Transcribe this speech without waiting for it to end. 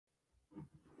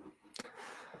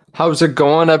How's it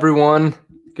going, everyone?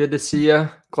 Good to see you.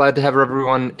 Glad to have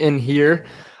everyone in here.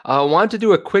 I wanted to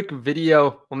do a quick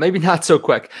video. Well, maybe not so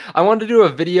quick. I wanted to do a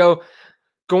video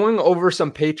going over some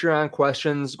Patreon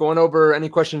questions, going over any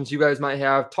questions you guys might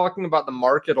have, talking about the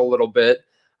market a little bit,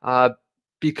 uh,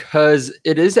 because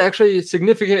it is actually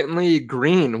significantly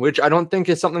green, which I don't think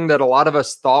is something that a lot of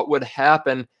us thought would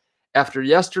happen after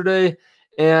yesterday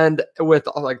and with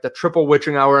like the triple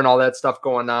witching hour and all that stuff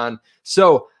going on.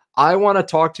 So I want to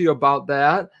talk to you about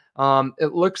that.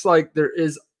 It looks like there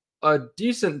is a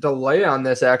decent delay on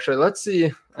this, actually. Let's see.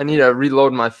 I need to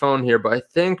reload my phone here, but I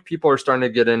think people are starting to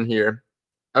get in here.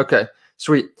 Okay,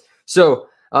 sweet. So,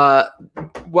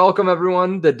 welcome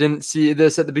everyone that didn't see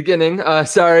this at the beginning.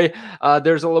 Sorry,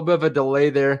 there's a little bit of a delay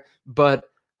there, but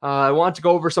I want to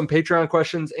go over some Patreon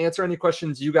questions, answer any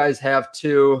questions you guys have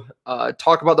to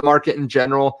talk about the market in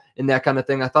general and that kind of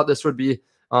thing. I thought this would be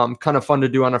kind of fun to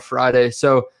do on a Friday.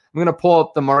 So I'm going to pull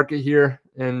up the market here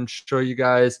and show you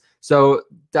guys. So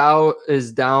Dow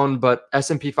is down, but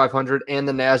S&P 500 and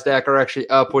the NASDAQ are actually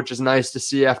up, which is nice to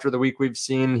see after the week we've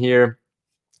seen here.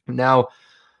 Now,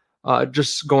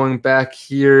 just going back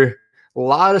here, a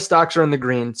lot of stocks are in the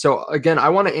green. So again, I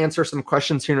want to answer some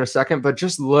questions here in a second, but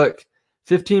just look,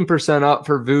 15% up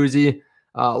for VUSI.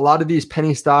 A lot of these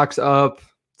penny stocks up.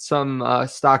 Some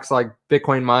stocks like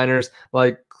Bitcoin miners,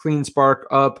 like CleanSpark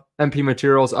up, MP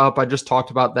Materials up. I just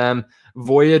talked about them.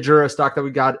 Voyager, a stock that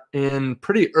we got in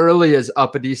pretty early, is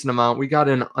up a decent amount. We got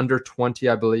in under 20,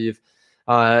 I believe.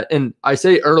 And I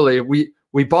say early,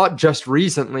 we bought just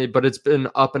recently, but it's been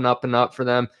up and up and up for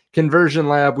them. Conversion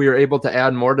Lab, we were able to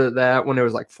add more to that when it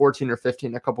was like 14 or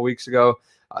 15 a couple weeks ago.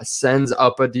 Sends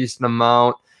up a decent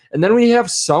amount. And then we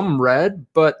have some red,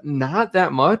 but not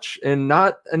that much, and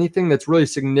not anything that's really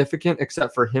significant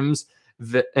except for HIMS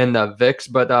and the VIX.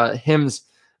 But HIMS,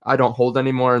 I don't hold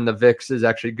anymore, and the VIX is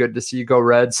actually good to see go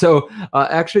red. So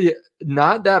actually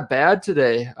not that bad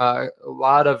today. A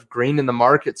lot of green in the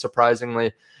market,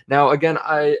 surprisingly. Now, again,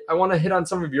 I want to hit on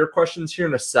some of your questions here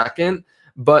in a second,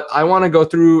 but I want to go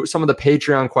through some of the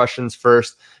Patreon questions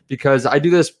first, because I do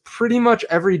this pretty much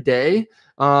every day.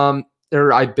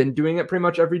 Or I've been doing it pretty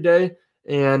much every day,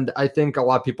 and I think a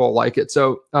lot of people like it.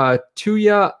 So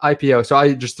Tuya IPO. So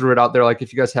I just threw it out there. Like,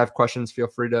 if you guys have questions, feel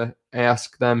free to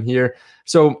ask them here.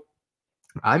 So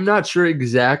I'm not sure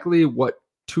exactly what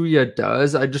Tuya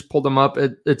does. I just pulled them up.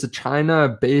 It's a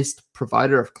China-based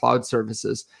provider of cloud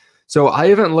services. So I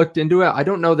haven't looked into it. I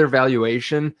don't know their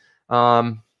valuation.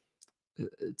 It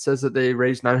says that they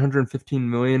raised $915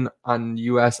 million on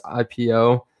US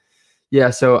IPO. Yeah,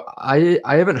 so I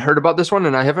haven't heard about this one,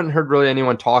 and I haven't heard really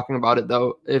anyone talking about it,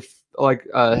 though. If like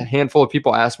a handful of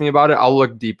people ask me about it, I'll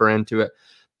look deeper into it.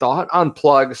 Thought on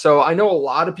Plug. So I know a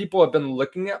lot of people have been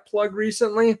looking at Plug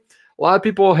recently. A lot of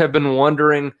people have been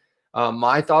wondering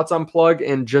my thoughts on Plug,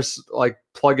 and just like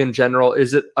Plug in general.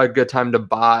 Is it a good time to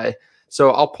buy?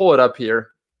 So I'll pull it up here.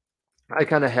 I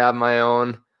kind of have my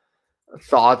own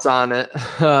thoughts on it,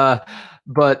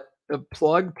 but the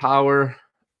Plug Power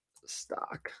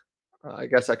stock. I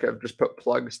guess I could have just put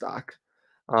Plug stock.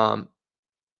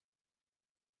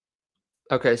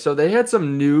 Okay, so they had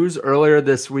some news earlier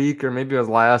this week, or maybe it was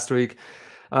last week,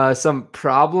 some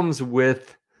problems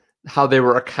with how they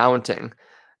were accounting.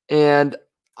 And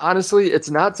honestly, it's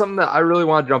not something that I really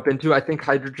want to jump into. I think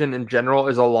hydrogen in general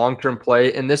is a long-term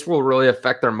play, and this will really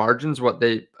affect their margins, what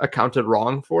they accounted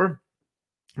wrong for.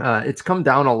 It's come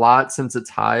down a lot since its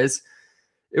highs.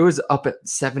 It was up at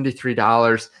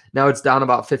 $73. Now it's down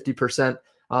about 50%.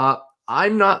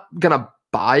 I'm not going to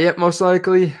buy it most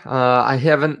likely. I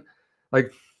haven't,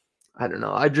 like, I don't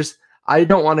know. I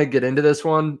don't want to get into this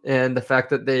one. And the fact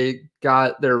that they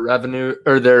got their revenue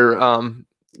or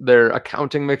their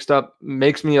accounting mixed up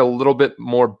makes me a little bit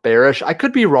more bearish. I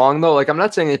could be wrong, though. Like, I'm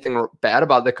not saying anything bad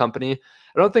about the company.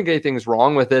 I don't think anything's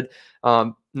wrong with it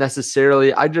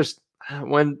necessarily.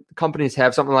 When companies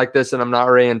have something like this and I'm not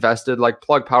already invested, like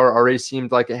Plug Power already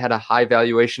seemed like it had a high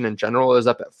valuation in general. It was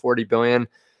up at 40 billion.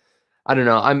 I don't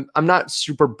know. I'm not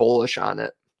super bullish on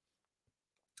it.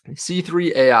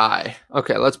 C3 AI.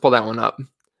 Okay, let's pull that one up.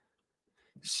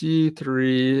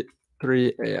 C3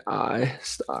 AI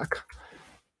stock.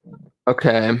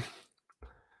 Okay.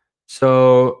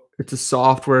 So it's a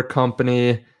software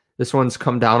company. This one's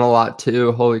come down a lot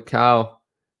too. Holy cow.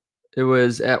 It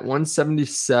was at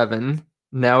 177.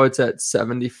 Now it's at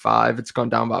 75. It's gone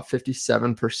down about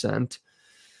 57%.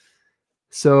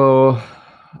 So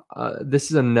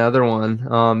this is another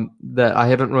one that I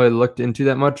haven't really looked into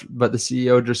that much, but the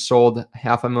CEO just sold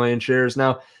 500,000 shares.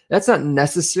 Now, that's not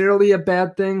necessarily a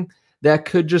bad thing. That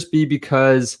could just be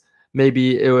because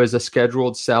maybe it was a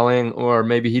scheduled selling, or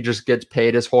maybe he just gets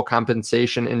paid his whole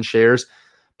compensation in shares.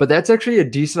 But that's actually a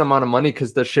decent amount of money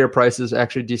because the share price is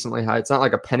actually decently high. It's not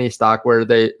like a penny stock where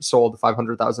they sold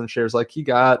 500,000 shares. Like he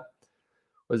got,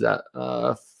 was that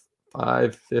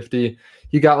 550?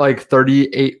 He got like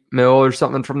 38 mil or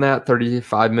something from that,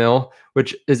 35 mil,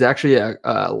 which is actually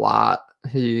a lot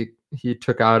he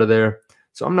took out of there.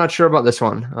 So I'm not sure about this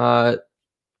one.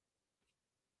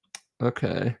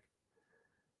 Okay.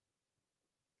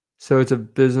 So it's a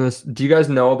business. Do you guys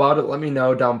know about it? Let me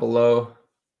know down below.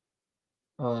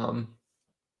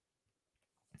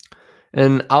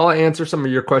 And I'll answer some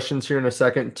of your questions here in a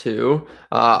second too.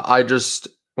 I just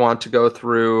want to go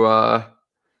through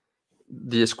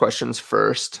these questions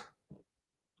first.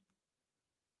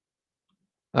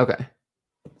 Okay.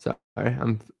 Sorry,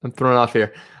 I'm thrown off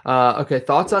here. Okay,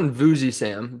 thoughts on Voozy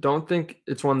Sam? Don't think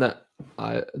it's one that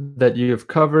you have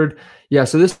covered. Yeah,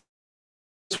 so this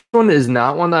one is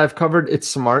not one that I've covered. It's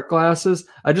smart glasses.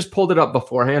 I just pulled it up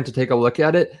beforehand to take a look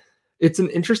at it. It's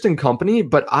an interesting company,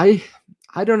 but I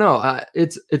don't know.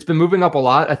 It's been moving up a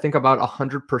lot. I think about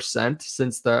 100%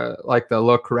 since the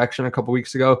low correction a couple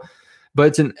weeks ago. But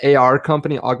it's an AR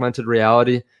company, augmented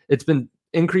reality. It's been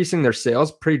increasing their sales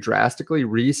pretty drastically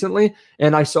recently,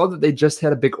 and I saw that they just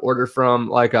had a big order from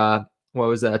like what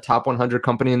was that, a top 100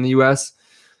 company in the US.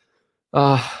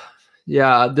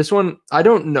 Yeah, this one I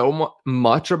don't know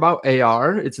much about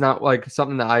AR. It's not like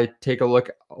something that I take a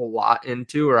lot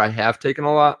into, or I have taken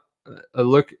a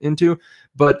look into,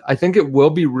 but I think it will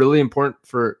be really important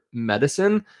for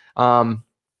medicine.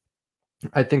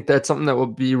 I think that's something that will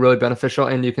be really beneficial,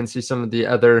 and you can see some of the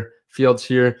other fields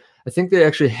here. I think they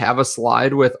actually have a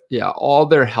slide with all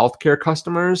their healthcare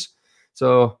customers.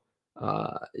 So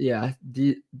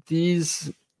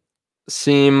these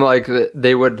seem like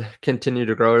they would continue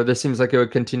to grow, or this seems like it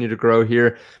would continue to grow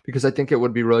here because I think it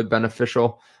would be really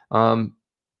beneficial.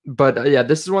 But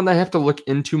this is one that I have to look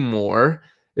into more.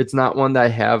 It's not one that I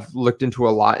have looked into a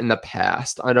lot in the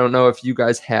past. I don't know if you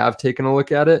guys have taken a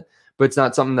look at it, but it's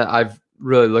not something that I've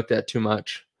really looked at too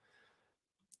much.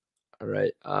 All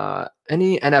right.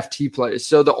 Any NFT plays?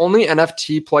 So the only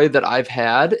NFT play that I've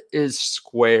had is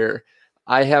Square.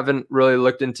 I haven't really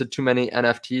looked into too many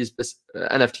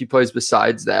NFT plays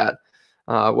besides that.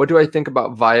 What do I think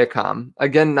about Viacom?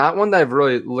 Again, not one that I've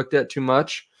really looked at too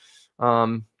much.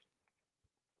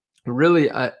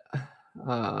 Really, I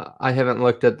haven't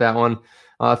looked at that one.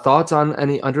 Thoughts on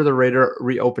any under the radar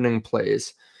reopening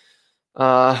plays?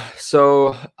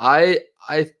 So I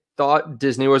thought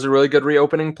Disney was a really good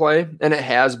reopening play, and it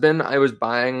has been. I was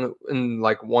buying in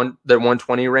like the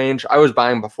 120 range. I was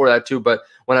buying before that too, but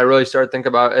when I really started thinking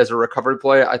about it as a recovery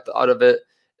play, I thought of it.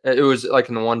 It was like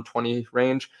in the 120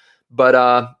 range. But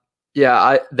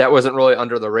that wasn't really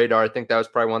under the radar. I think that was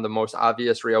probably one of the most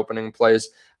obvious reopening plays.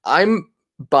 I'm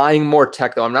buying more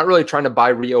tech though. I'm not really trying to buy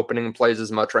reopening plays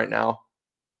as much right now.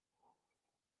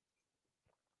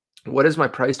 What is my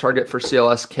price target for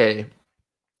CLSK?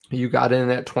 You got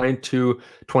in at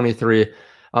 22.23.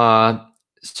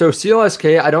 So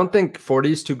CLSK, I don't think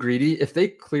 40 is too greedy. If they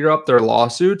clear up their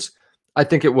lawsuits, I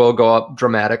think it will go up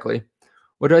dramatically.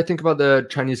 What do I think about the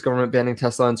Chinese government banning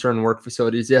Tesla in certain work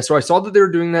facilities? Yeah, so I saw that they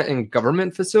were doing that in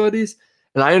government facilities,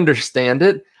 and I understand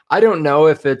it. I don't know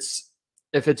if it's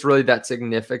really that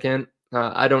significant.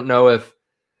 I don't know if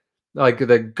like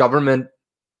the government.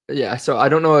 Yeah, so I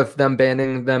don't know if them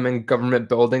banning them in government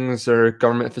buildings or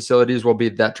government facilities will be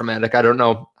that dramatic. I don't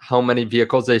know how many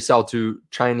vehicles they sell to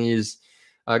Chinese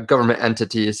government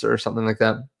entities or something like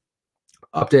that.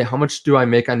 Update, how much do I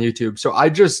make on YouTube? So I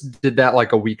just did that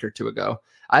like a week or two ago.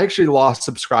 I actually lost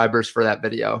subscribers for that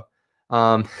video,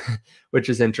 which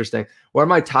is interesting. What are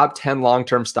my top 10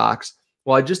 long-term stocks?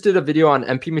 Well, I just did a video on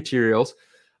MP Materials.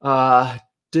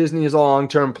 Disney is a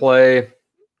long-term play.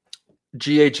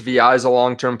 GHVI is a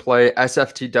long-term play.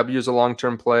 SFTW is a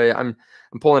long-term play. I'm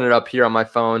pulling it up here on my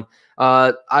phone.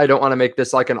 I don't want to make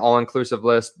this like an all-inclusive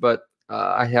list, but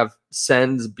I have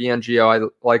Sens, BNGO. I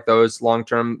like those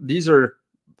long-term. These are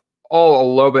all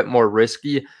a little bit more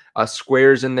risky.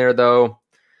 Squares in there though.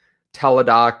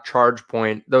 Teladoc,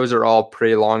 ChargePoint. Those are all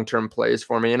pretty long-term plays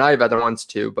for me, and I have other ones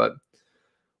too. But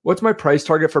what's my price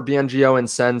target for BNGO and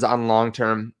Sens on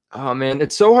long-term? Oh man,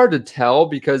 it's so hard to tell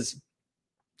because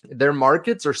their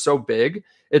markets are so big.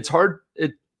 It's hard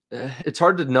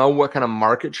to know what kind of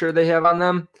market share they have on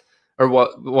them or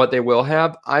what they will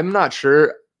have. I'm not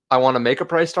sure I want to make a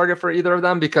price target for either of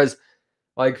them because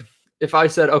like if I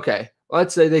said, okay,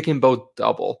 let's say they can both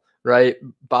double, right?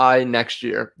 By next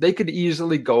year, they could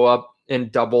easily go up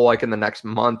and double like in the next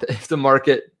month if the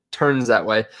market turns that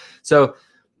way. So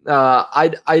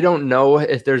I don't know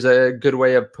if there's a good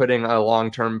way of putting a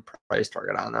long-term price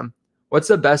target on them. What's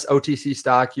the best OTC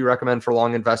stock you recommend for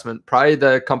long investment? Probably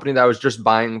the company that I was just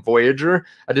buying, Voyager.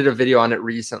 I did a video on it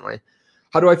recently.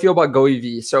 How do I feel about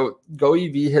GoEV? So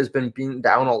GoEV has been beaten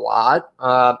down a lot.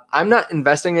 I'm not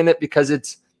investing in it because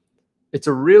it's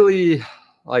a really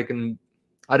like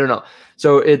I don't know.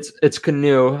 So it's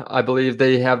Canoe. I believe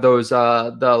they have those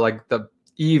the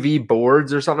EV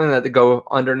boards or something that go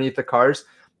underneath the cars.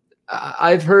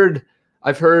 I've heard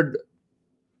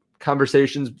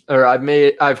conversations, or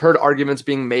I've heard arguments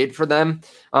being made for them.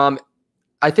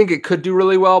 I think it could do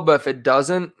really well, but if it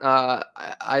doesn't,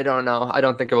 I don't know. I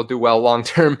don't think it will do well long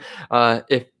term.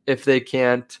 If they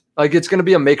can't, like, it's going to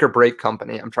be a make or break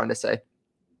company. I'm trying to say.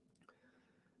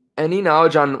 Any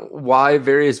knowledge on why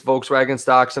various Volkswagen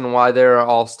stocks and why they're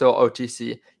all still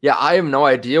OTC? Yeah, I have no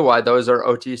idea why those are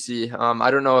OTC.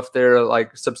 I don't know if they're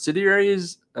like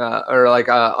subsidiaries or like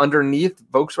underneath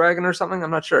Volkswagen or something. I'm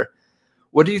not sure.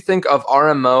 What do you think of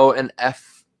RMO and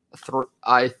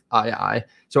FII?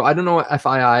 So I don't know what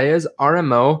FII is.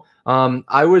 RMO,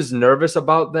 I was nervous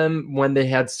about them when they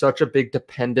had such a big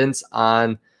dependence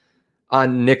on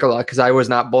Nikola, because I was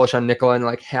not bullish on Nikola, and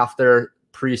like half their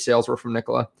pre-sales were from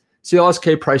Nikola.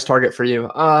 CLSK price target for you.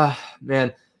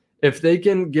 Man, if they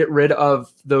can get rid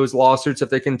of those lawsuits,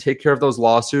 if they can take care of those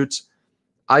lawsuits,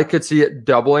 I could see it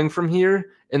doubling from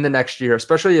here in the next year,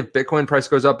 especially if Bitcoin price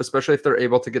goes up, especially if they're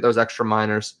able to get those extra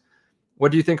miners.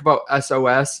 What do you think about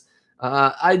SOS?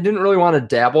 I didn't really want to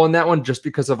dabble in that one just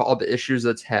because of all the issues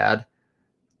it's had.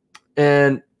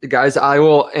 And guys, I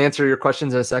will answer your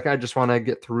questions in a second. I just want to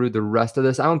get through the rest of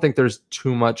this. I don't think there's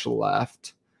too much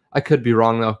left. I could be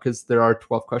wrong though, because there are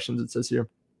 12 questions it says here.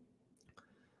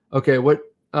 Okay, what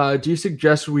do you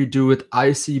suggest we do with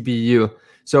ICBU?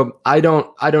 So I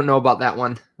don't know about that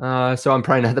one. So I'm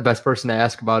probably not the best person to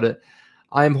ask about it.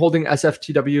 I'm holding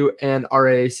SFTW and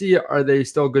RAAC. Are they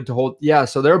still good to hold? Yeah,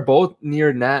 so they're both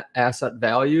near net asset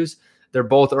values. They're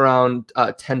both around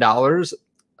 $10.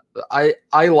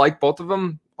 I like both of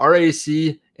them.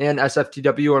 RAAC and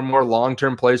SFTW are more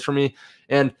long-term plays for me.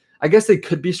 And I guess they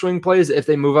could be swing plays if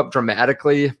they move up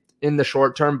dramatically in the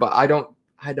short term, but I don't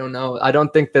know. I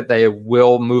don't think that they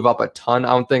will move up a ton. I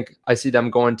don't think I see them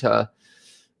going to,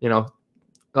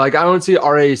 like, I don't see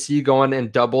RAC going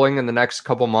and doubling in the next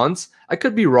couple months. I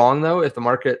could be wrong though, if the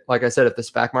market, like I said, if the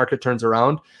SPAC market turns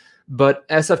around, but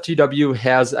SFTW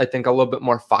has, I think, a little bit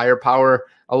more firepower,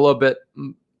 a little bit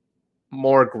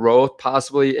more growth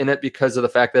possibly in it because of the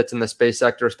fact that it's in the space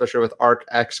sector, especially with ARC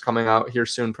X coming out here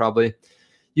soon, probably.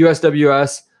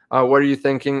 USWS, what are you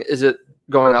thinking? Is it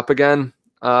going up again?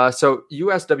 So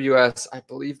USWS, I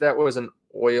believe that was an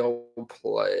oil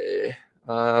play.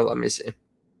 Let me see.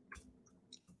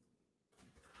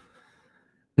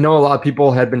 I know a lot of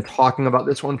people had been talking about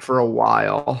this one for a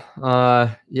while.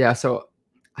 Yeah, so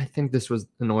I think this was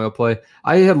an oil play.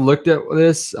 I had looked at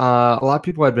this. A lot of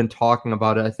people had been talking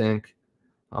about it, I think.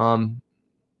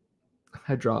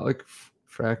 Hydraulic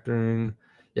fracturing.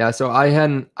 Yeah, so I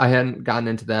hadn't gotten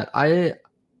into that. I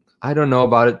don't know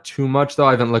about it too much though.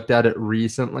 I haven't looked at it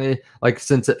recently, like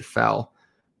since it fell.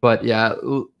 But yeah,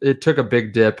 it took a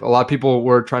big dip. A lot of people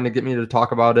were trying to get me to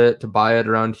talk about it, to buy it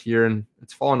around here, and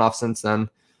it's fallen off since then.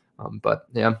 But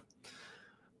yeah.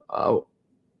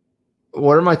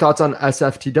 What are my thoughts on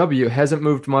SFTW? Hasn't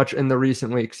moved much in the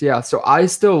recent weeks. Yeah, so I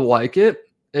still like it.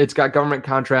 It's got government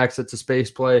contracts. It's a space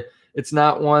play. It's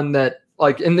not one that,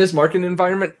 like, in this market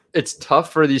environment, it's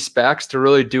tough for these SPACs to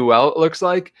really do well, it looks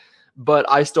like. But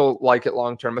I still like it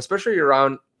long term, especially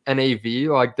around NAV.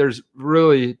 Like, there's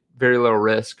really very little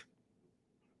risk.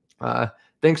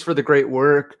 Thanks for the great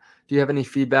work. Do you have any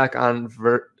feedback on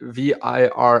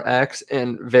VIRX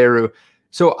and Veru?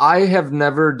 So I have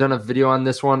never done a video on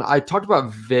this one. I talked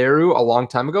about Veru a long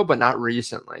time ago, but not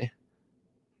recently.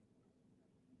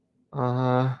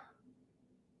 Okay,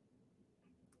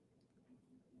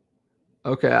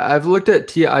 I've looked at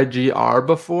TIGR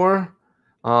before.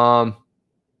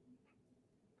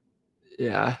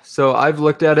 Yeah, so I've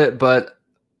looked at it, but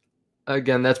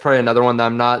again, that's probably another one that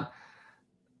I'm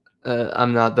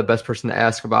not the best person to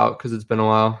ask about because it's been a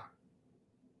while.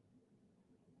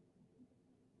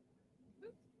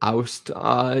 Oust.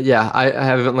 Yeah, I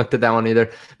haven't looked at that one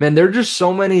either. Man, there are just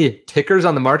so many tickers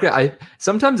on the market.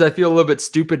 Sometimes I feel a little bit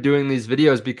stupid doing these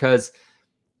videos because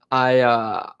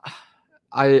I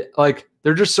like,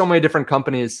 there are just so many different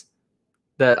companies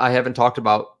that I haven't talked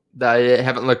about, that I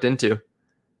haven't looked into.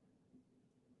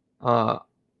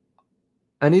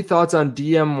 Any thoughts on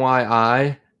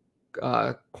DMYI,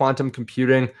 quantum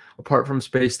computing, apart from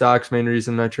space stocks, main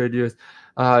reason I trade you?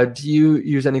 Do you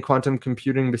use any quantum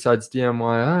computing besides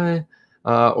DMYI?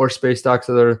 or space stocks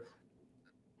that are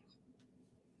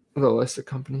the listed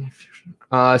company.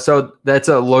 So that's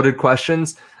a loaded question.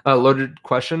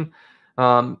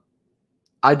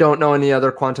 I don't know any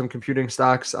other quantum computing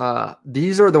stocks.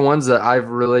 These are the ones that I've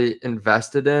really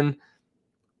invested in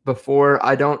before.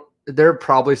 There are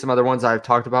probably some other ones I've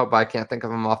talked about, but I can't think of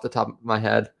them off the top of my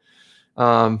head.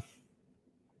 When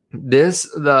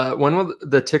will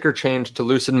the ticker change to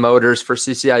Lucid Motors for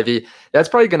CCIV? That's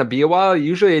probably going to be a while.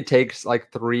 Usually it takes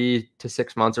like 3 to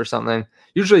 6 months or something.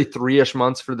 Usually 3-ish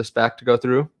months for the SPAC to go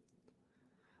through.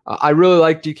 I really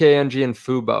like DKNG and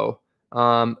Fubo.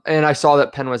 And I saw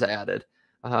that Penn was added.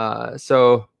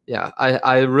 So yeah,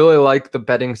 I really like the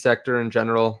betting sector in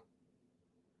general.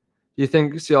 Do you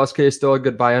think CLSK is still a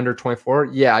good buy under 24?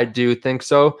 Yeah, I do think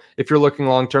so. If you're looking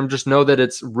long term, just know that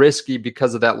it's risky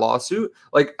because of that lawsuit.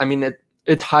 Like, I mean,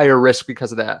 it's higher risk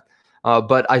because of that.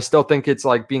 But I still think it's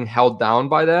like being held down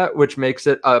by that, which makes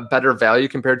it a better value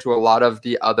compared to a lot of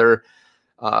the other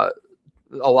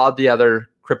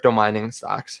crypto mining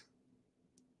stocks.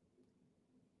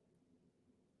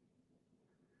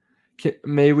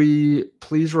 May we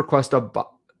please request a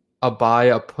buy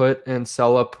a put and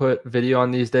sell a put video on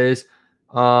these days?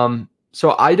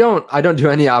 So I don't do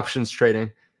any options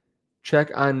trading.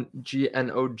 Check on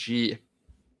GNOG.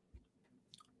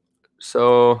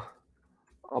 So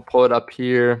I'll pull it up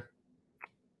here.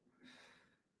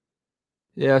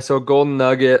 Yeah, so Golden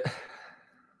Nugget.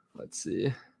 Let's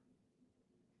see.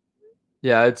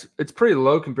 Yeah, it's pretty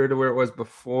low compared to where it was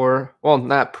before. Well,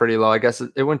 not pretty low. I guess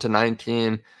it went to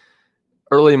 19.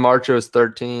 Early March it was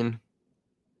 13.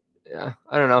 Yeah,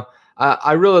 I don't know.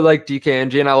 I really like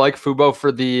DKNG and I like Fubo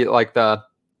for the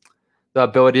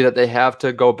ability that they have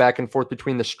to go back and forth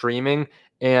between the streaming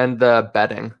and the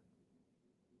betting.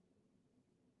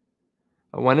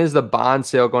 When is the bond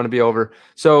sale going to be over?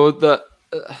 So the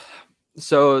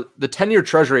 10-year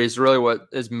treasury is really what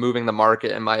is moving the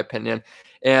market, in my opinion,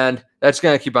 and that's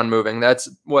going to keep on moving. That's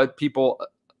what people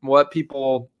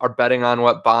are betting on,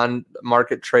 what bond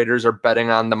market traders are betting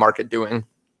on the market doing,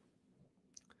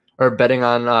 or betting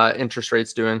on interest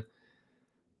rates doing.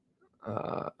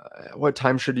 What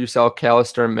time should you sell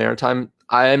Callister and Maritime?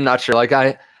 I am not sure. Like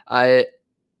I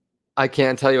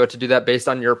can't tell you what to do that based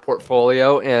on your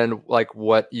portfolio and like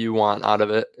what you want out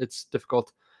of it. It's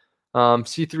difficult.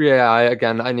 C3AI,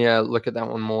 again, I need to look at that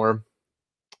one more.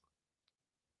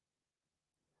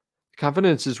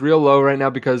 Confidence is real low right now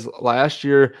because last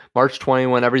year, March 20,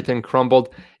 when everything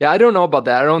crumbled. Yeah, I don't know about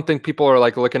that. I don't think people are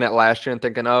like looking at last year and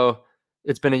thinking, oh,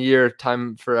 it's been a year,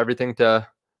 time for everything to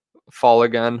fall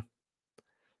again.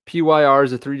 PYR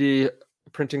is a 3D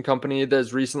printing company that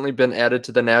has recently been added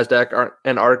to the NASDAQ,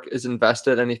 and ARK is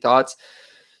invested. Any thoughts?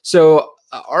 So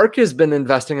ARK has been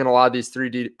investing in a lot of these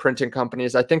 3D printing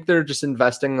companies. I think they're just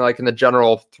investing like in the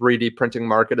general 3D printing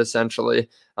market, essentially.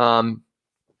 And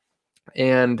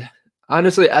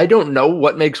honestly, I don't know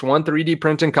what makes one 3D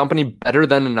printing company better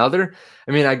than another.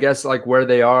 I mean, I guess like where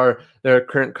they are, their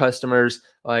current customers,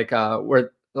 like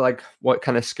what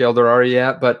kind of scale they're already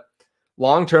at. But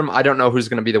long term, I don't know who's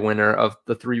going to be the winner of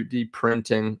the 3D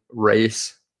printing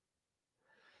race.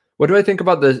 What do I think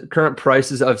about the current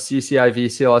prices of CCIV,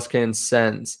 CLSK, and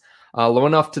SENS? Low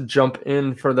enough to jump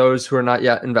in for those who are not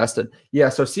yet invested. Yeah,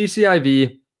 so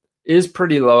CCIV is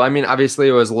pretty low. I mean, obviously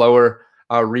it was lower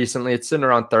recently. It's sitting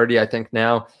around 30, I think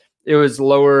now. It was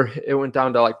lower. It went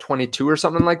down to like 22 or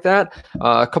something like that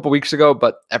a couple weeks ago,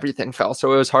 but everything fell.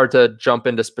 So it was hard to jump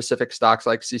into specific stocks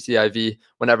like CCIV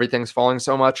when everything's falling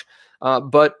so much.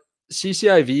 But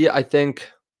CCIV, I think,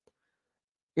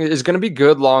 is going to be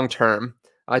good long term.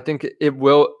 I think it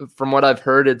will, from what I've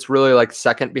heard, it's really like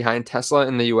second behind Tesla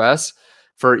in the US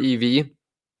for EV.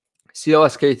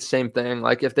 CLSK, same thing.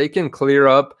 Like if they can clear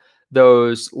up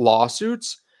those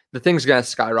lawsuits, the thing's going to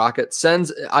skyrocket.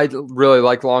 SENS, I really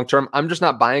like long term. I'm just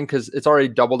not buying because it's already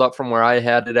doubled up from where I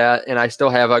had it at, and I still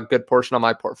have a good portion of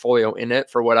my portfolio in it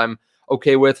for what I'm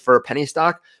okay with for a penny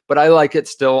stock, but I like it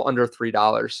still under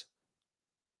 $3.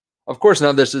 Of course,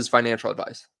 none of this is financial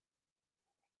advice.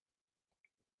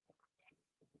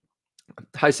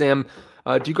 Hi, Sam.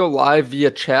 Do you go live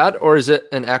via chat or is it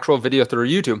an actual video through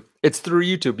YouTube? It's through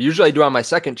YouTube. Usually I do on my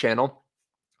second channel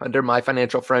under My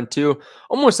Financial Friend 2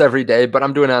 almost every day, but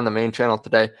I'm doing it on the main channel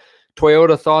today.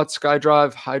 Toyota thoughts,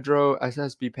 SkyDrive, Hydro,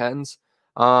 SSB patents.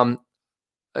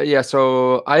 Yeah,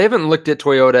 so I haven't looked at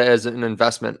Toyota as an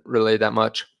investment really that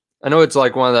much. I know it's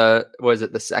like one of the, was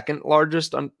it the second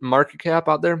largest market cap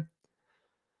out there?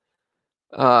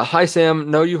 Hi, Sam.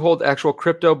 No, you hold actual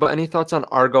crypto, but any thoughts on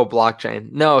Argo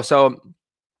blockchain? No, so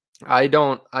I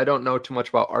don't know too much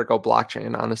about Argo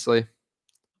blockchain, honestly.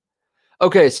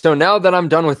 Okay, so now that I'm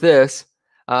done with this,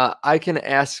 I can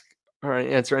ask or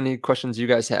answer any questions you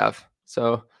guys have.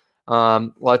 So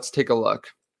let's take a look.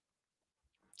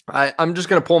 I'm just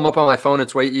going to pull them up on my phone.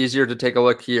 It's way easier to take a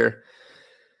look here.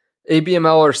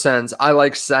 ABML or Sens? I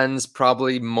like Sens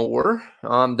probably more.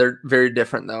 They're very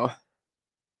different though.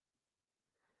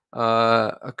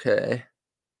 Okay.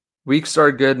 Week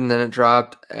started good and then it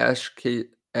dropped. Akshay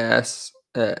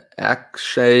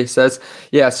says,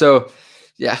 yeah. So,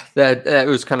 yeah, that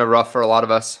was kind of rough for a lot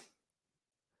of us.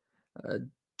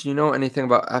 Do you know anything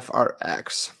about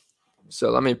FRX? So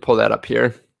let me pull that up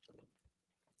here.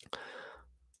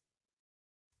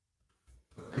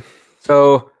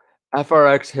 So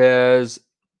FRX has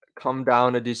come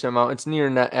down a decent amount. It's near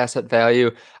net asset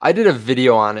value. I did a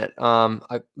video on it.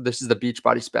 This is the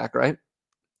Beachbody SPAC, right?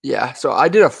 Yeah. So I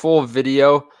did a full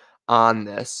video on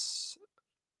this.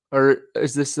 Or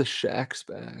is this the Shack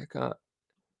SPAC?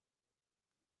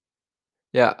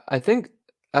 Yeah, I think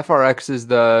FRX is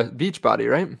the Beachbody,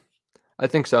 right? I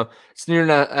think so. It's near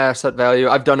net asset value.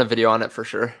 I've done a video on it for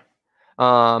sure.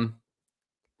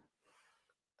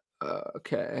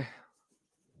 Okay.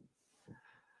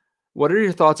 What are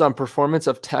your thoughts on performance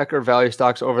of tech or value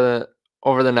stocks over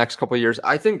the next couple of years?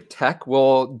 I think tech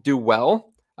will do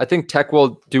well. I think tech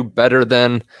will do better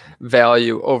than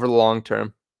value over the long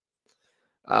term.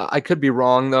 I could be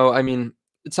wrong though. I mean,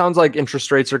 it sounds like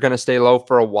interest rates are going to stay low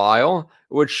for a while,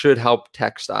 which should help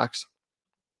tech stocks.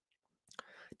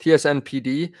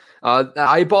 TSNPD.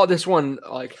 I bought this one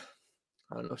like,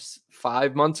 I don't know, 4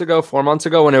 months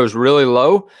ago when it was really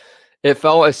low. It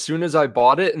fell as soon as I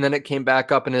bought it, and then it came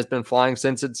back up and has been flying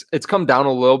since. It's come down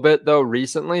a little bit though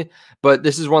recently, but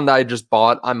this is one that I just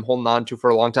bought. I'm holding on to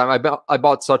for a long time. I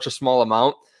bought such a small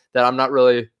amount that I'm not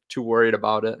really too worried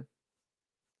about it.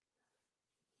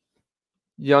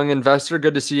 Young investor,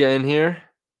 good to see you in here.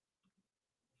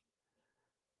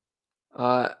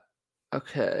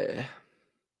 Okay.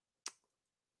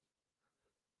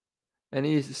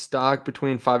 Any stock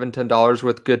between $5 and $10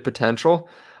 with good potential?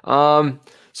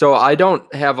 So I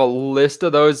don't have a list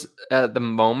of those at the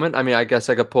moment. I mean, I guess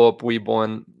I could pull up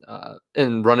WeBull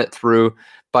and run it through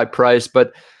by price,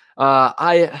 but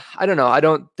I don't know. I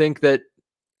don't think that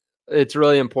it's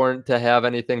really important to have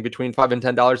anything between $5 and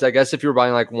 $10. I guess if you're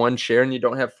buying like one share and you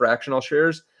don't have fractional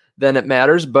shares, then it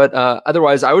matters. But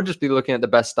otherwise, I would just be looking at the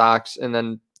best stocks and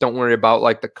then don't worry about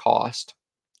like the cost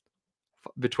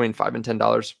between $5 and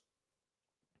 $10.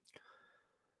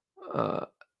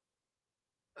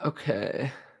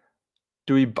 Okay.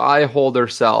 Do we buy, hold, or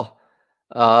sell?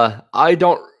 I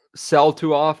don't sell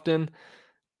too often.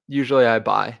 Usually I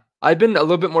buy. I've been a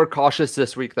little bit more cautious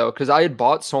this week though, because I had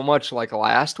bought so much like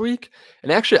last week,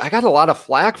 and actually I got a lot of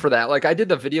flack for that. Like I did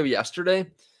the video yesterday,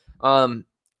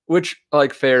 which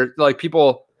like fair, like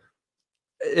people,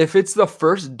 if it's the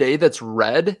first day that's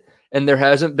red and there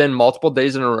hasn't been multiple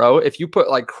days in a row, if you put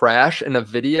like crash in a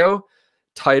video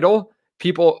title,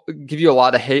 people give you a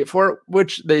lot of hate for it,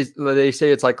 which they say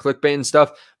it's like clickbait and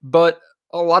stuff. But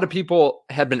a lot of people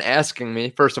had been asking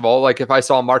me, first of all, like if I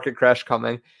saw a market crash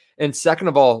coming. And second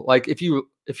of all, like if you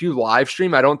live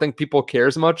stream, I don't think people care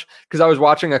as much, because I was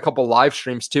watching a couple live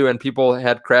streams too, and people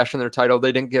had crash in their title.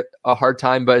 They didn't get a hard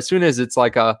time. But as soon as it's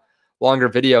like a longer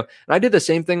video, and I did the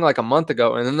same thing like a month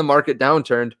ago, and then the market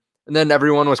downturned, and then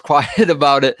everyone was quiet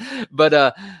about it. But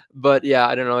yeah,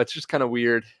 I don't know. It's just kind of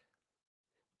weird.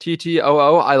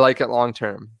 TTOO, I like it long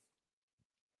term.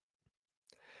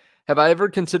 Have I ever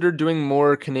considered doing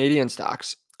more Canadian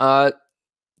stocks?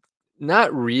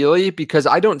 Not really, because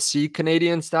I don't see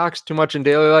Canadian stocks too much in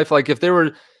daily life. Like if there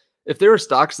were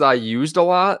stocks that I used a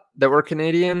lot that were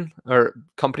Canadian, or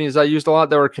companies I used a lot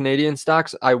that were Canadian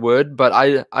stocks, I would, but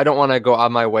I don't want to go out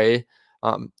of my way.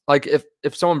 Like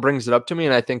if someone brings it up to me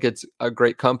and I think it's a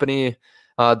great company,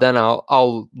 then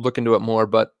I'll look into it more,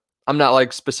 but I'm not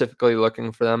like specifically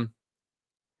looking for them.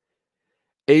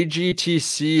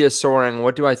 AGTC is soaring.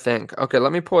 What do I think? Okay,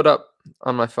 let me pull it up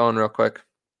on my phone real quick.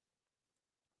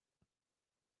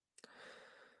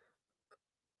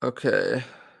 Okay.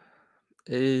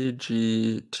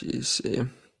 AGTC.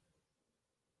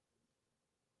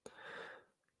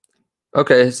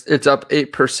 Okay, it's up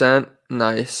 8%.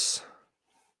 Nice.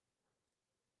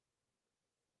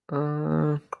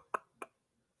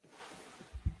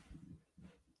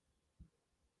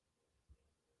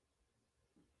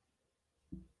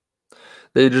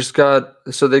 They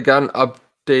got an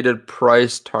updated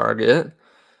price target.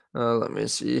 Let me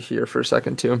see here for a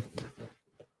second too.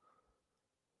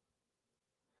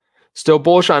 Still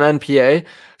bullish on NPA.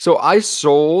 So I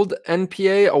sold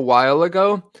NPA a while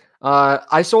ago.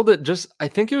 I sold it I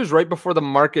think it was right before the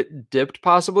market dipped,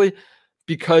 possibly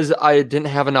because I didn't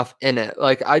have enough in it.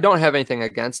 Like I don't have anything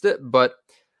against it, but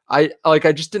I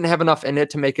just didn't have enough in it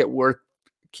to make it worth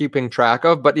keeping track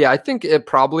of. But yeah, I think it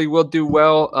probably will do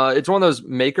well. It's one of those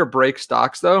make or break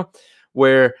stocks though,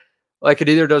 where like it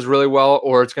either does really well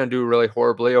or it's going to do really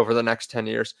horribly over the next 10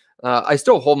 years. I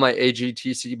still hold my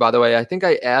AGTC, by the way. I think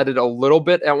I added a little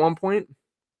bit at one point.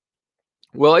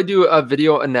 Will I do a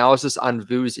video analysis on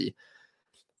Vuzi?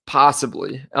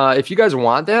 Possibly. If you guys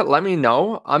want that, let me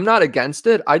know. I'm not against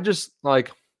it. I just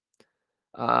like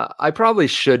I probably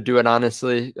should do it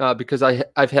honestly, because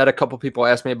I've had a couple people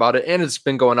ask me about it, and it's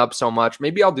been going up so much.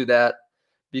 Maybe I'll do that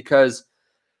because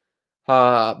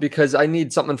I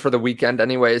need something for the weekend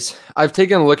anyways. I've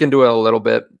taken a look into it a little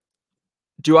bit.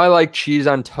 Do I like cheese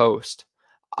on toast?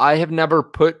 I have never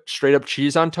put straight up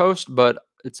cheese on toast, but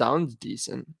it sounds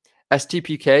decent.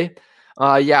 STPK.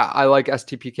 Yeah, I like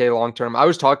STPK long term. I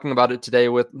was talking about it today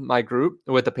with my group,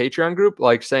 with the Patreon group,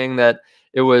 like saying that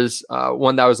it was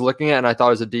one that I was looking at and I thought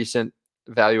it was a decent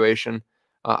valuation.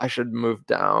 I should move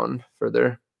down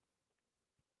further.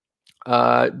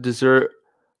 Dessert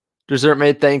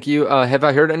made, thank you. Have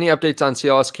I heard any updates on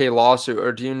CLSK lawsuit,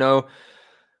 or do you know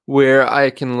where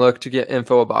I can look to get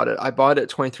info about it? I bought it at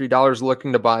 $23,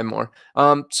 looking to buy more.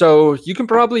 So you can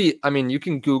probably, I mean, you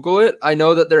can Google it. I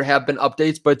know that there have been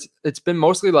updates, but it's been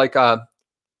mostly like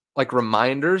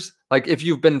reminders. Like if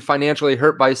you've been financially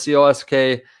hurt by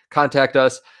CLSK, contact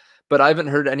us. But I haven't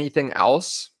heard anything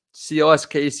else.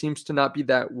 CLSK seems to not be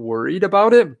that worried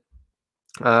about it.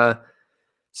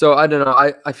 So I don't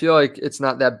know. I feel like it's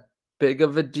not that big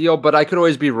of a deal, but I could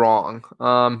always be wrong.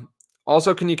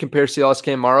 Also, can you compare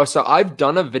CLSK and Maro? So I've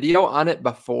done a video on it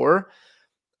before,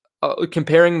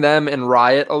 comparing them and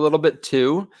Riot a little bit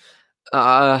too.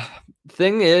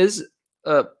 Thing is,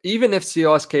 even if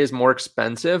CLSK is more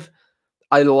expensive,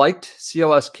 I liked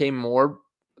CLSK more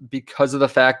because of the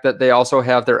fact that they also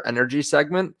have their energy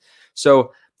segment.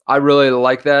 So I really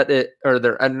like that, or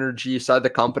their energy side of the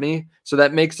company. So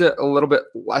that makes it a little bit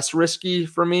less risky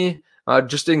for me,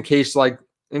 just in case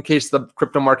the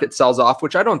crypto market sells off,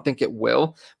 which I don't think it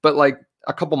will. But like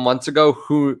a couple months ago,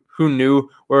 who knew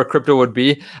where crypto would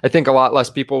be? I think a lot less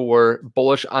people were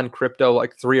bullish on crypto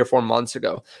like 3 or 4 months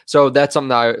ago. So that's something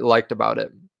that I liked about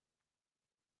it.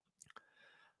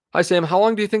 Hi, Sam. How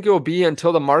long do you think it will be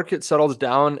until the market settles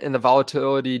down and the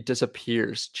volatility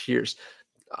disappears? Cheers.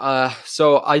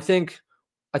 So I think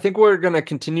we're going to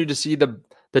continue to see the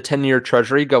 10-year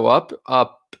treasury go up,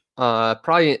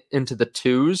 probably into the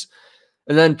 2s,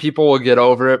 and then people will get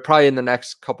over it probably in the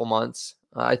next couple months.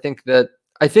 I think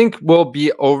we'll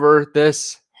be over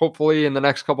this hopefully in the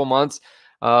next couple months.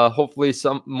 Hopefully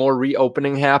some more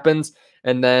reopening happens,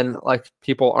 and then like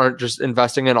people aren't just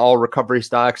investing in all recovery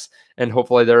stocks, and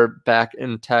hopefully they're back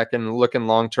in tech and looking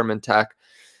long-term in tech.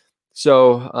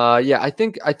 So yeah, I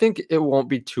think it won't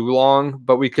be too long,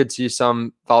 but we could see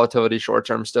some volatility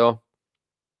short-term still.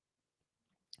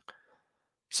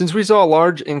 Since we saw a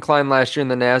large incline last year in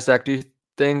the NASDAQ, do you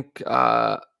think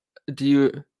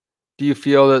do you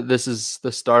feel that this is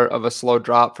the start of a slow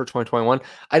drop for 2021?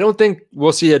 I don't think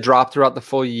we'll see a drop throughout the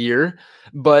full year,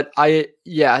 but a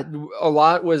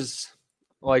lot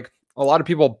of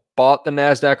people bought the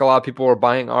NASDAQ. A lot of people were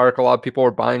buying ARK. A lot of people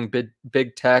were buying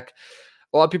big tech.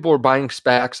 A lot of people were buying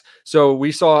SPACs. So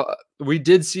we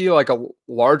did see like a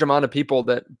large amount of people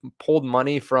that pulled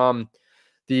money from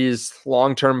these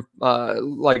long-term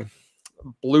like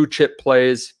blue chip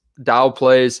plays, Dow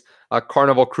plays,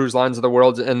 Carnival Cruise Lines of the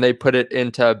world, and they put it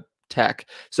into tech.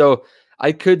 So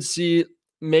I could see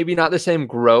maybe not the same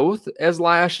growth as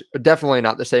definitely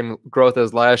not the same growth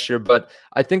as last year, but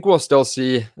I think we'll still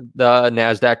see the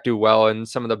NASDAQ do well and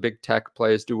some of the big tech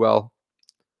plays do well.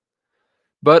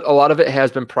 But a lot of it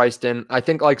has been priced in. I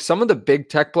think like some of the big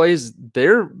tech plays,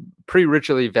 they're pretty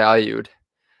richly valued,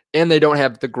 and they don't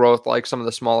have the growth like some of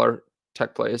the smaller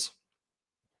tech plays.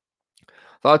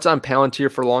 Thoughts on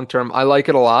Palantir for long term? I like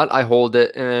it a lot. I hold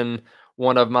it in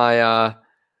one of my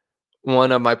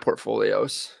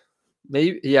portfolios.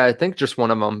 Maybe, yeah, I think just one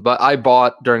of them, but I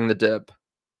bought during the dip.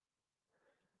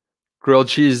 Grilled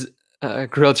cheese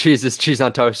is cheese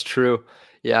on toast. True.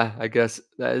 Yeah, I guess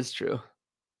that is true.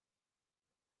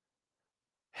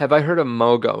 Have I heard of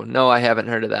Mogo? No, I haven't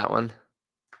heard of that one.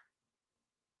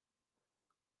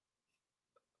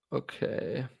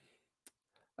 Okay.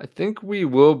 I think we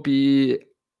will be.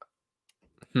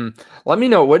 Let me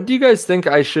know. What do you guys think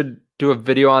I should do a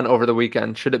video on over the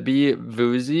weekend? Should it be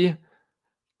Vuzi?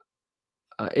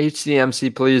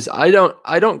 HCMC, please. I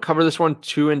don't cover this one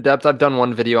too in depth. I've done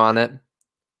one video on it.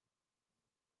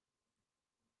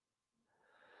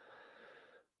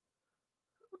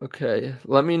 Okay,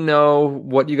 let me know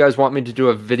what you guys want me to do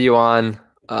a video on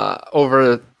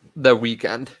over the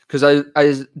weekend, because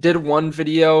I did one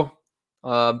video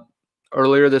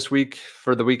earlier this week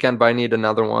for the weekend, but I need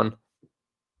another one.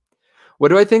 What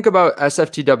do I think about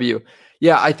SFTW?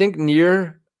 Yeah, I think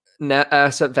near net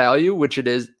asset value, which it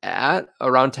is at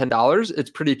around $10,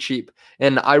 it's pretty cheap.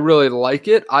 And I really like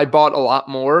it. I bought a lot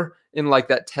more in like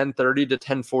that 1030 to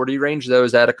 1040 range that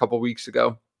was at a couple weeks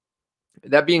ago.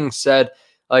 That being said,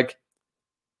 like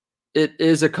it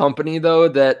is a company though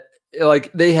that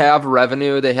like they have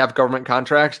revenue, they have government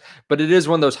contracts, but it is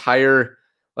one of those higher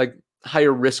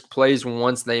risk plays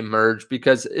once they merge,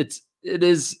 because it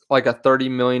is like a $30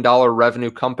 million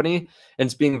revenue company and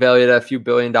it's being valued at a few $1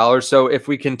 billion. So if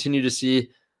we continue to see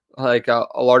like a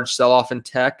large sell-off in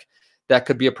tech, that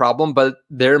could be a problem, but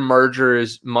their merger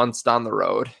is months down the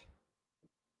road.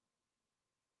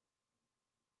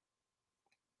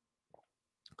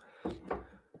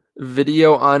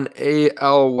 Video on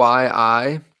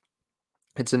ALYI.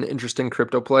 It's an interesting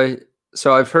crypto play.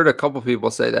 So I've heard a couple people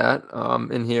say that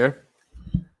in here.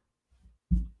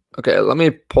 Okay, let me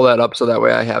pull that up so that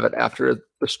way I have it after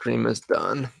the stream is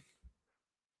done.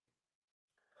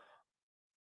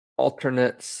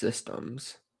 Alternate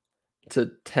systems. It's a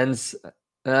tens.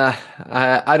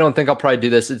 I don't think I'll probably do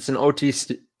this. It's an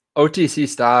OTC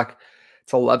stock.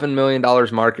 It's $11 million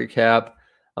market cap.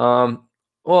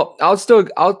 Well, I'll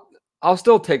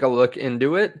still take a look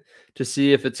into it to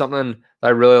see if it's something that I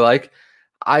really like.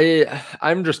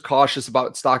 I'm just cautious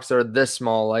about stocks that are this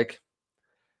small. Like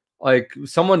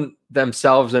someone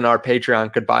themselves in our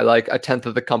Patreon could buy like a tenth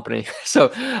of the company.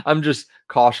 So I'm just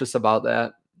cautious about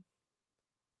that.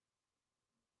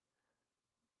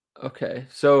 Okay,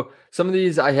 so some of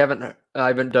these I haven't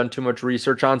done too much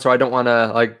research on, so I don't want to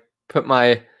like put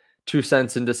my 2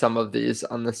 cents into some of these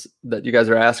on this that you guys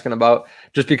are asking about,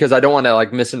 just because I don't want to like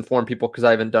misinform people because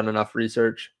I haven't done enough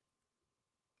research.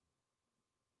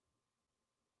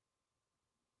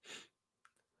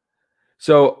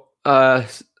 So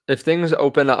if things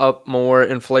open up more,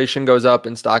 inflation goes up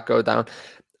and stock go down.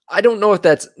 I don't know if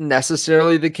that's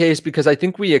necessarily the case, because I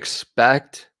think we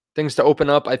expect things to open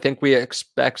up. I think we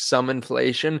expect some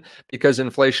inflation because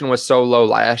inflation was so low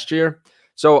last year.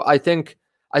 So I think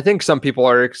some people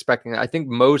are expecting that. I think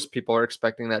most people are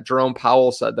expecting that. Jerome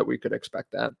Powell said that we could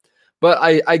expect that. But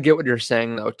I get what you're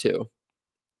saying though too.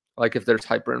 Like if there's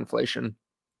hyperinflation.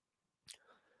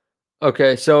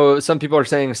 Okay, so some people are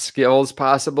saying skills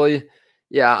possibly.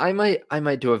 Yeah, I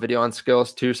might do a video on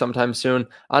skills too sometime soon.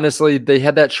 Honestly, they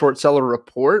had that short seller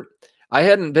report. I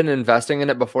hadn't been investing in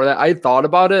it before that. I thought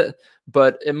about it,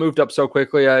 but it moved up so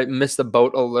quickly. I missed the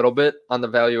boat a little bit on the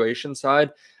valuation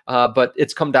side, but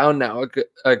it's come down now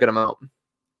a good amount.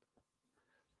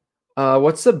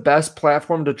 What's the best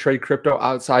platform to trade crypto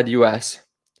outside US?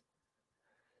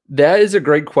 That is a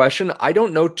great question. I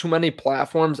don't know too many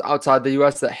platforms outside the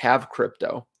US that have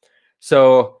crypto.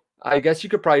 So I guess you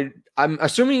could probably, I'm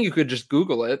assuming you could just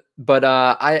Google it, but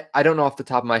I don't know off the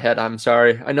top of my head. I'm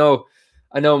sorry. I know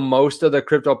most of the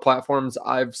crypto platforms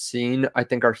I've seen, I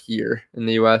think, are here in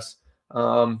the US.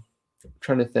 I'm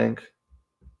trying to think.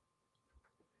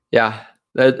 Yeah,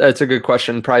 that's a good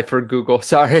question. Probably for Google.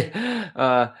 Sorry.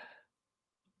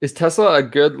 Is Tesla a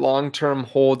good long-term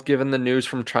hold given the news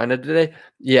from China today?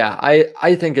 Yeah,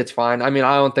 I think it's fine. I mean,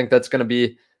 I don't think that's going to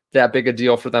be that big a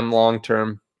deal for them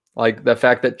long-term. Like the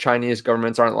fact that Chinese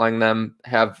governments aren't letting them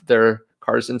have their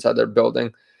cars inside their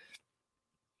building.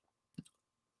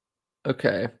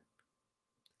 Okay.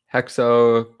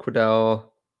 Hexo, Quidel.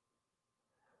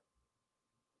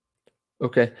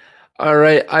 Okay. All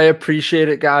right. I appreciate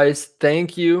it, guys.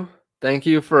 Thank you. Thank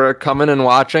you for coming and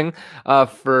watching.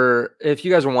 If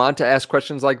you guys want to ask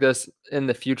questions like this in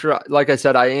the future, like I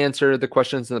said, I answer the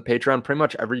questions in the Patreon pretty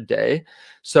much every day.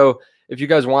 So if you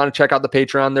guys want to check out the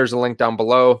Patreon, there's a link down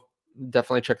below.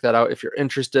 Definitely check that out if you're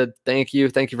interested. Thank you.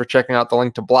 Thank you for checking out the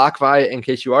link to BlockFi in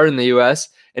case you are in the US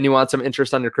and you want some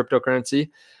interest on your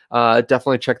cryptocurrency.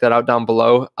 Definitely check that out down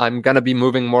below. I'm going to be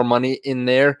moving more money in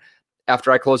there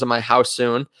after I close on my house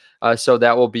soon. So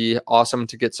that will be awesome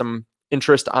to get some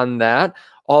interest on that.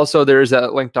 Also, there's a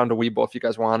link down to WeBull if you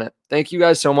guys want it. Thank you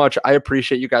guys so much. I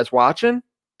appreciate you guys watching,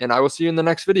 and I will see you in the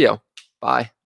next video. Bye.